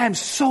 I am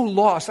so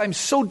lost. I'm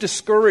so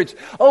discouraged.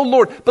 Oh,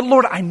 Lord, but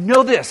Lord, I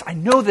know this. I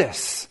know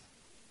this.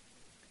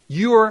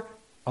 You're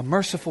a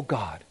merciful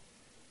God.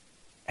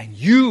 And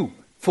you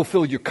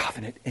fulfill your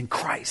covenant in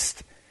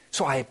Christ.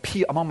 So I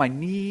appeal. I'm on my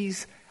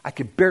knees. I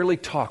can barely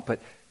talk, but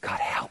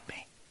God, help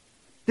me.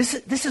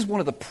 This is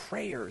one of the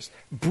prayers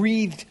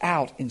breathed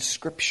out in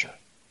Scripture.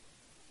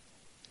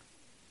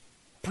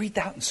 Breathed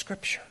out in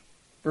Scripture.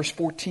 Verse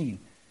 14.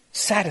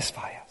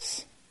 Satisfy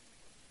us.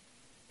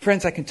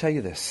 Friends, I can tell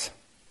you this.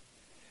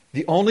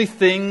 The only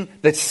thing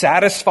that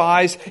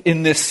satisfies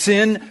in this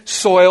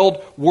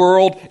sin-soiled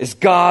world is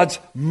God's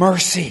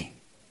mercy.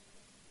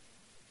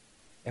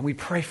 And we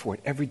pray for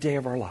it every day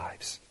of our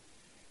lives.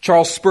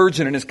 Charles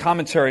Spurgeon, in his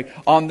commentary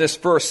on this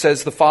verse,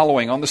 says the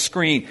following on the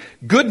screen.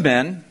 Good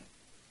men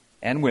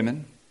and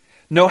women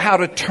know how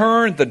to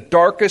turn the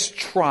darkest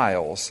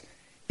trials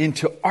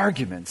into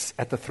arguments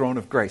at the throne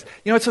of grace.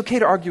 You know, it's okay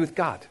to argue with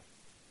God.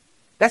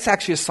 That's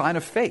actually a sign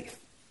of faith.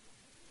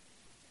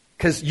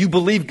 Because you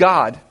believe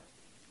God,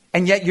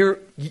 and yet you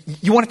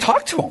want to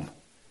talk to him.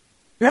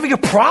 You're having a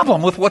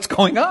problem with what's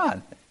going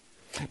on.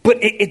 But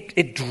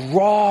it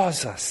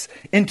draws us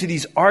into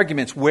these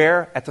arguments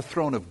where? At the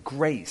throne of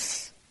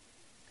grace.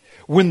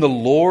 When the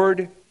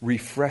Lord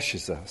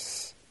refreshes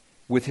us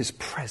with his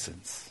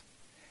presence,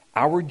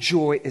 our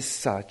joy is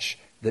such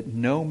that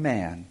no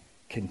man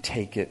can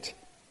take it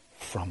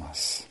from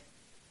us.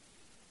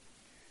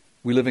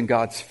 We live in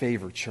God's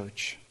favor,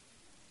 church,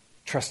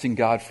 trusting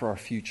God for our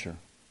future.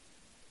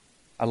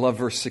 I love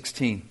verse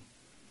 16.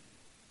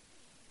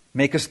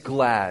 Make us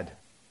glad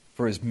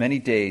for as many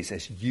days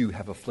as you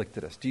have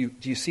afflicted us. Do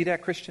you see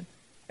that, Christian?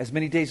 As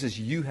many days as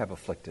you have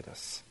afflicted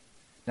us.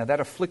 Now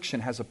that affliction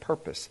has a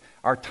purpose.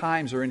 Our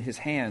times are in his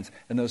hands,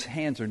 and those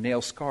hands are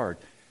nail-scarred.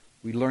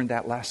 We learned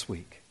that last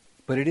week.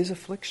 But it is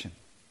affliction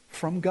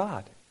from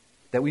God,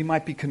 that we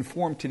might be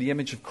conformed to the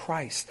image of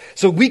Christ.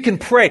 So we can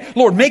pray,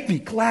 Lord, make me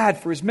glad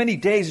for as many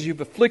days as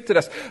you've afflicted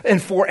us,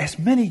 and for as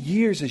many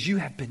years as you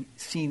have been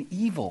seen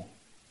evil.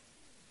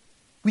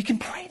 We can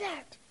pray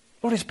that.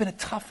 Lord, it's been a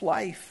tough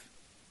life.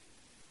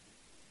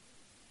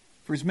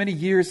 For as many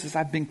years as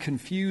I've been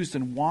confused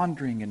and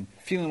wandering and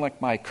feeling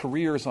like my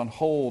career is on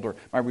hold or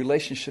my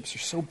relationships are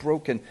so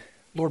broken,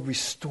 Lord,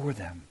 restore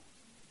them.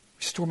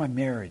 Restore my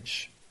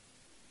marriage.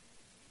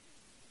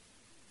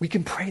 We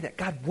can pray that.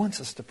 God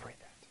wants us to pray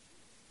that.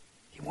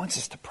 He wants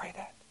us to pray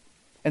that.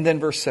 And then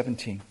verse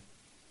 17.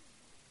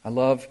 I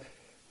love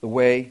the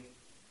way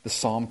the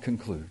psalm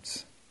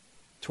concludes.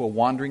 To a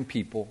wandering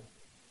people,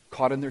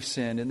 caught in their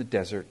sin in the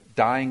desert,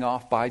 dying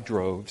off by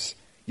droves,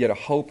 yet a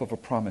hope of a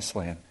promised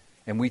land.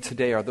 And we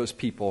today are those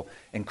people,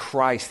 and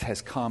Christ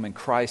has come, and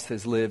Christ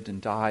has lived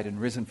and died and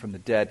risen from the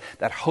dead.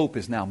 That hope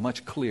is now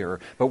much clearer,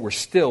 but we're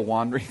still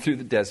wandering through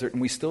the desert,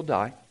 and we still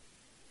die.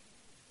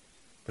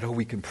 But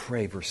we can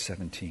pray, verse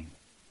 17.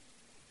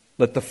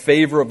 Let the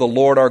favor of the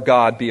Lord our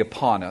God be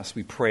upon us.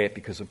 We pray it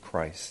because of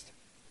Christ.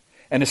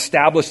 And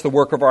establish the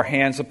work of our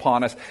hands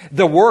upon us.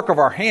 The work of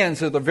our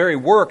hands are the very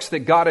works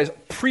that God has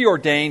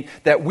preordained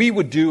that we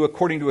would do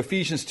according to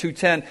Ephesians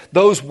 2:10.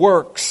 Those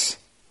works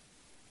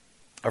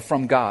are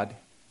from God.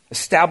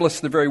 Establish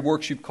the very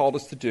works you've called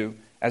us to do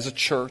as a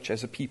church,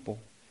 as a people.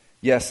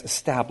 Yes,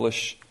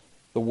 establish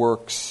the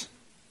works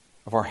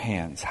of our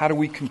hands. How do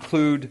we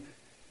conclude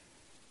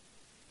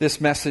this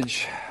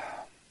message?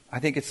 I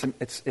think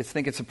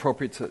it's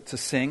appropriate to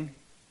sing.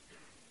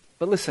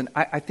 But listen,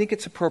 I think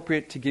it's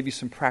appropriate to give you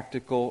some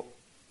practical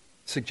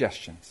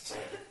suggestions.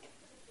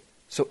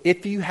 So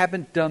if you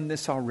haven't done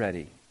this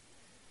already,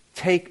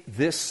 take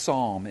this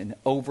psalm and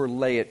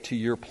overlay it to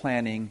your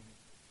planning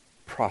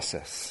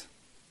process.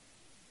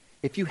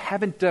 If you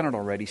haven't done it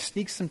already,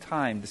 sneak some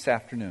time this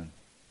afternoon.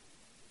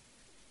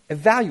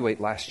 Evaluate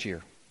last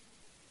year.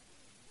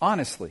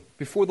 Honestly,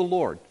 before the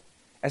Lord.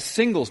 As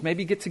singles,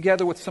 maybe get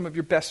together with some of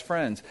your best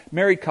friends.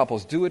 Married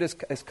couples, do it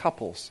as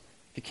couples.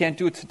 If you can't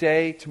do it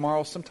today,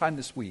 tomorrow, sometime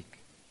this week.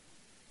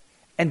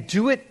 And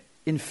do it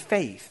in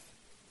faith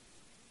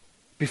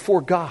before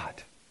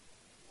God.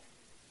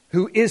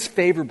 who is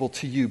favorable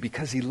to you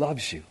because he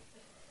loves you.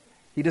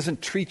 He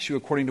doesn't treat you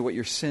according to what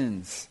your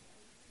sins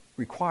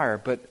require,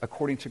 but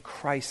according to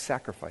Christ's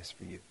sacrifice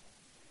for you.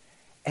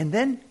 And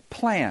then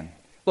plan.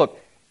 Look,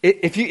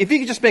 if you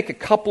could just make a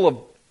couple of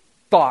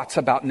thoughts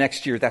about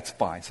next year, that's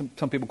fine.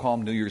 Some people call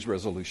them New Year's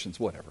resolutions,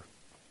 whatever.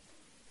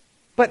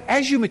 But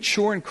as you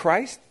mature in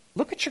Christ,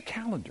 look at your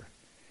calendar.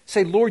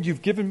 Say, Lord,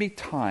 you've given me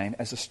time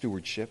as a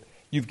stewardship.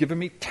 You've given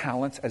me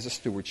talents as a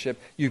stewardship.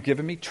 You've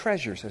given me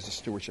treasures as a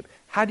stewardship.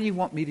 How do you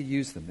want me to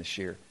use them this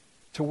year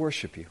to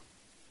worship you?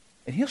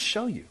 And he'll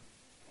show you.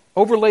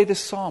 Overlay this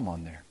psalm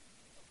on there.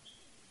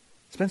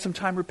 Spend some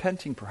time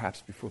repenting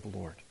perhaps before the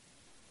Lord.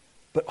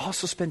 But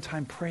also spend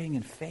time praying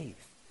in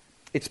faith.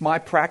 It's my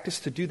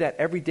practice to do that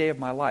every day of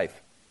my life.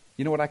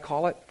 You know what I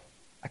call it?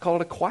 I call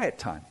it a quiet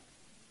time.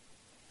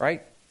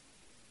 Right?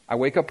 I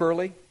wake up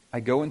early. I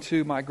go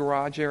into my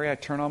garage area. I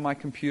turn on my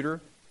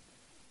computer.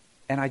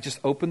 And I just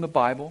open the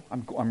Bible.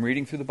 I'm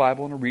reading through the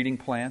Bible in a reading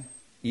plan.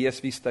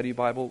 ESV Study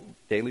Bible,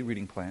 daily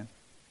reading plan.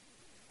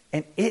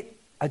 And it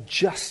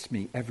adjusts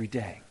me every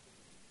day.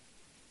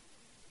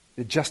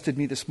 It adjusted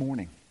me this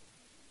morning.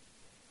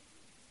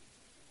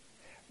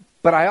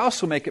 But I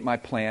also make it my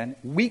plan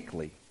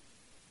weekly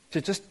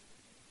to just,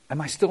 am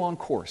I still on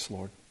course,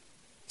 Lord?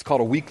 It's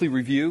called a weekly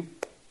review.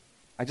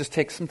 I just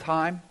take some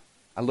time.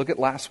 I look at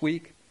last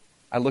week.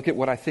 I look at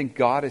what I think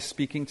God is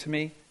speaking to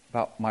me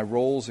about my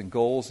roles and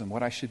goals and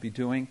what I should be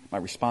doing, my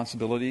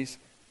responsibilities.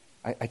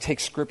 I take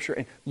Scripture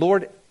and,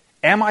 Lord,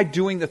 am I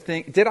doing the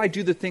thing? Did I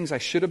do the things I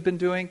should have been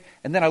doing?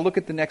 And then I look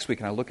at the next week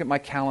and I look at my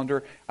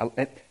calendar.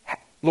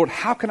 Lord,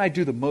 how can I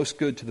do the most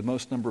good to the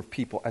most number of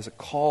people as a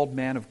called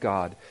man of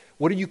God?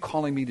 What are you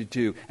calling me to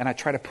do? And I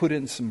try to put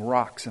in some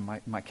rocks in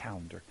my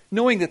calendar,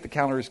 knowing that the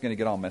calendar is going to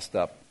get all messed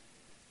up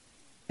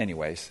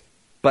anyways.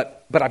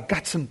 But I've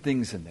got some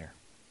things in there.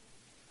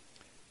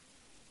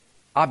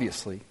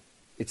 Obviously,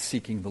 it's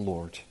seeking the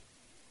Lord.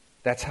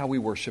 That's how we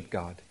worship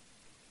God.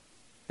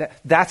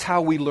 That's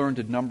how we learn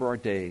to number our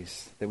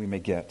days that we may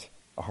get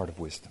a heart of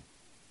wisdom.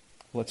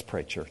 Let's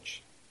pray,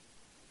 church.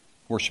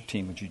 Worship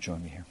team, would you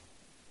join me here?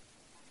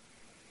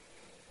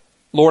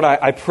 Lord,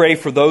 I pray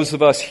for those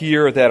of us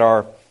here that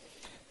are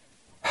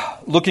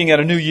looking at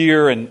a new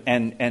year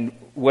and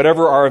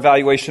whatever our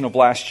evaluation of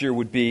last year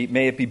would be,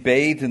 may it be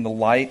bathed in the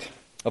light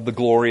of the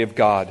glory of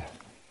God.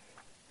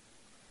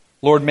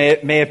 Lord, may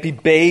it be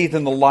bathed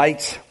in the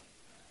light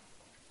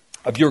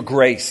of your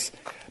grace.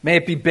 May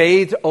it be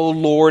bathed, O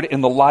Lord,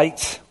 in the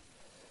light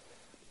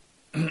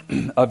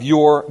of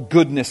your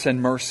goodness and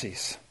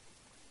mercies.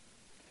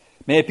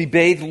 May it be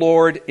bathed,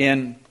 Lord,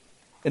 in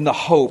the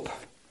hope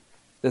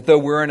that though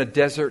we're in a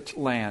desert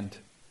land,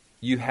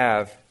 you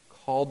have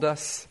called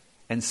us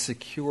and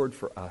secured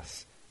for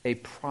us a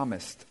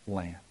promised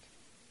land,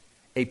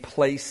 a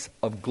place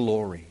of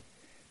glory.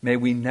 May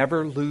we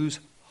never lose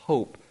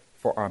hope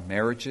for our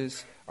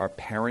marriages, our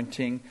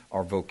parenting,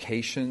 our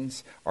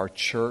vocations, our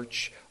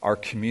church, our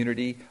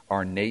community,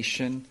 our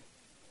nation,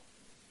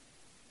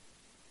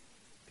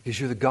 because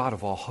you're the God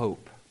of all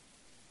hope.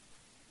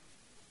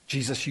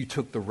 Jesus, you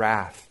took the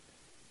wrath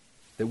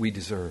that we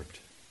deserved.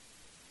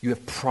 You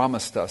have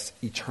promised us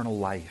eternal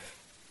life.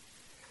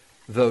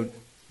 Though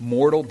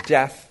mortal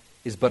death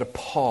is but a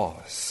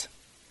pause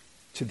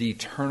to the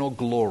eternal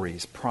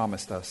glories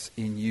promised us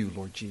in you,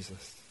 Lord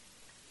Jesus.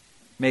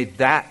 May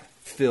that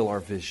fill our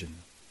vision,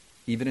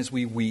 even as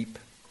we weep,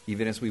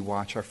 even as we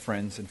watch our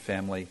friends and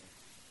family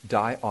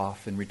die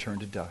off and return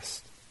to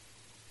dust.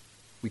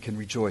 We can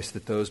rejoice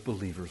that those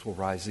believers will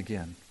rise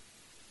again.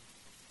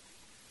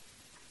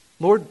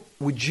 Lord,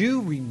 would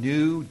you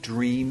renew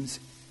dreams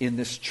in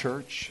this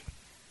church?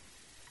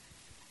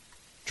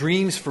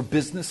 Dreams for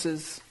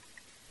businesses,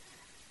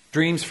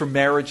 dreams for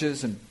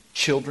marriages and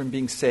children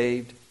being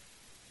saved,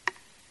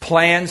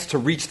 plans to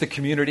reach the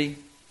community.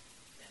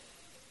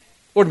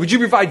 Lord, would you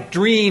provide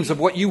dreams of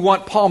what you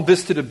want Palm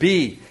Vista to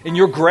be in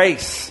your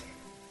grace?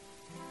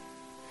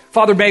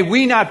 Father, may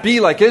we not be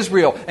like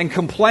Israel and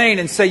complain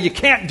and say, you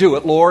can't do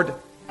it, Lord.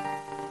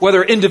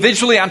 Whether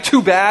individually, I'm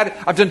too bad,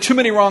 I've done too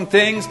many wrong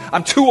things,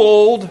 I'm too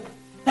old.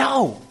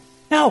 No.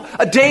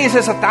 A day is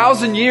as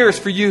 1,000 years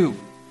for you.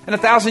 And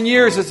 1,000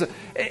 years is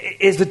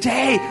a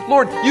day.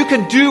 Lord, you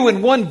can do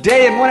in one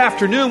day and one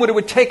afternoon what it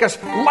would take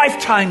us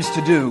lifetimes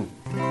to do.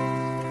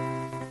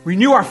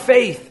 Renew our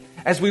faith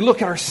as we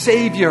look at our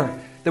Savior,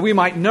 that we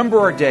might number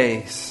our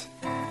days,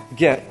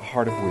 get a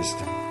heart of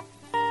wisdom.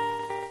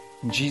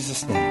 In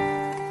Jesus' name,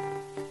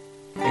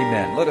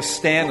 amen. Let us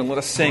stand and let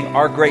us sing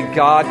Our Great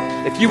God.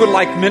 If you would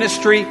like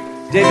ministry,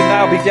 David and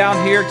I will be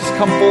down here. Just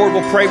come forward,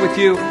 we'll pray with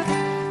you.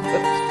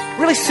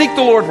 Really seek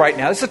the Lord right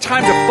now. This is a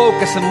time to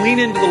focus and lean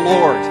into the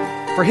Lord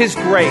for His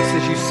grace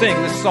as you sing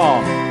this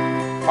song,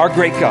 Our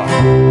Great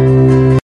God.